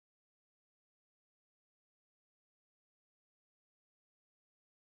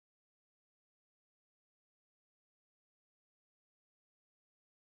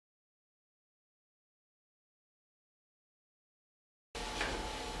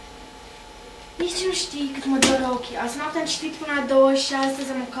Nici nu știi cât mă dor ochii. Azi noapte am citit până la 2 și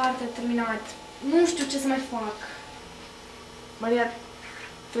astăzi am o carte terminat. Nu știu ce să mai fac. Maria,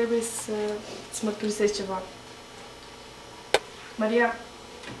 trebuie să-ți mărturisesc ceva. Maria,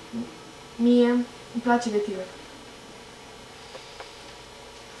 mie îmi place de tine.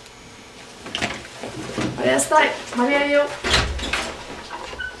 Maria, stai! Maria, eu...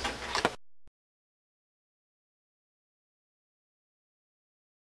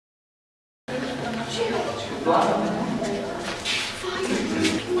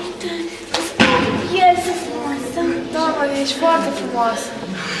 El sunt frumoasă. Da, Maria, ești foarte frumoasă.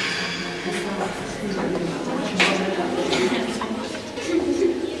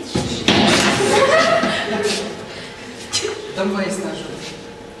 Dă-mi voie să te ajut.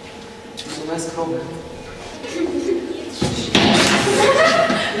 Mă numesc Robert.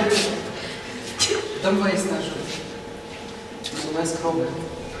 Dă-mi voie să te ajut. Mă numesc Robert.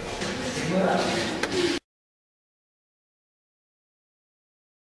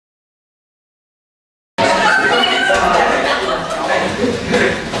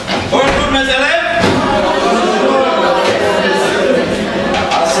 Bonjour mes élèves.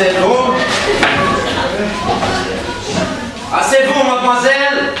 Asseyez-vous. Asseyez-vous,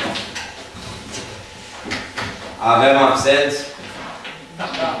 mademoiselle. Avem absenți?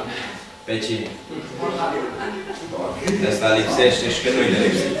 Pe cine? Ăsta lipsește și că nu-i de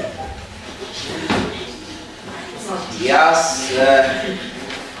lipsit. Ia să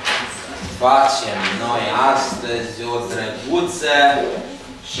facem noi astăzi o drăguță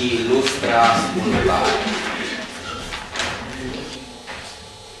și ilustră ascultare.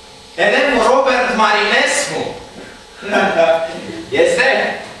 Elevul Robert Marinescu este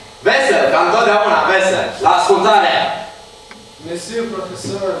vesel, ca întotdeauna vesel, la ascultare. Monsieur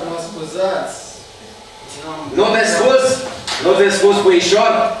profesor, mă scuzați. Nu te scuzi,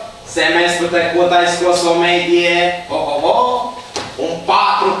 puișor. Semestrul trecut ai scos o medie, un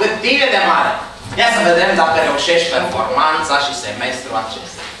 4 cât tine de mare. Ia să vedem dacă reușești performanța și semestrul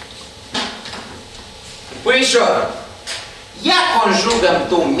acesta. Puișor, ia conjugă-mi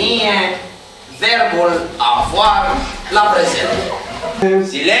tu mie verbul avoir la prezent.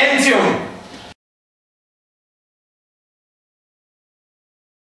 Silențiu!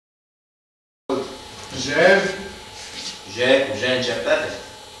 J cu J începete?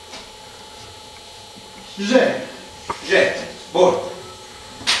 J. Bun.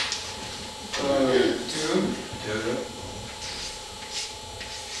 Tu.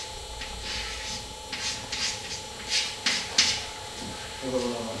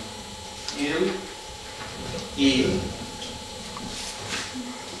 Il.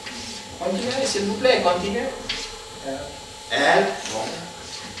 Continuez, s'il vous plaît, continuez. Elle. Bon.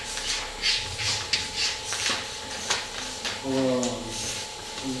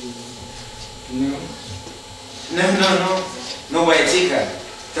 Nu, băiețică.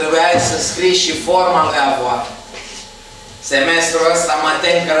 Trebuia să scrii și forma lui avoir. Semestrul ăsta mă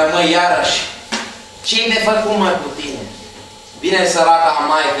tem că rămâi iarăși. Ce-i de făcut, mă, cu tine? Bine săraca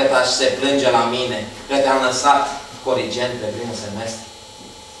maică ta și se plânge la mine că te-am lăsat corigent pe primul semestru.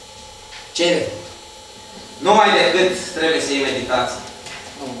 Ce-i de făcut? Numai decât trebuie să iei meditație.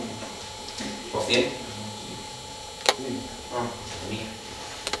 Poftim?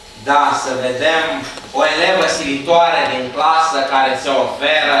 Da, să vedem o elevă silitoare din clasă care se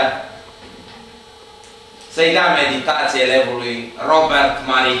oferă să-i dea meditație elevului Robert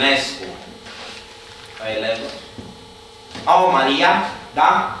Marinescu. O elevă. Au, Maria,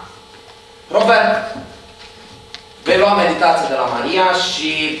 da? Robert, vei lua meditație de la Maria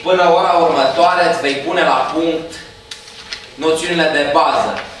și până ora următoare îți vei pune la punct noțiunile de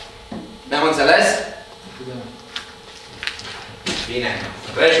bază. Ne-am înțeles? Da. Bine.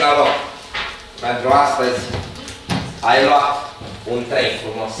 Treci la loc. Pentru astăzi ai luat un 3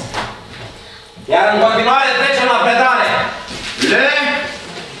 frumos. Iar în continuare trecem la predare. Le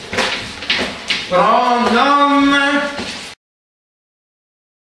pronom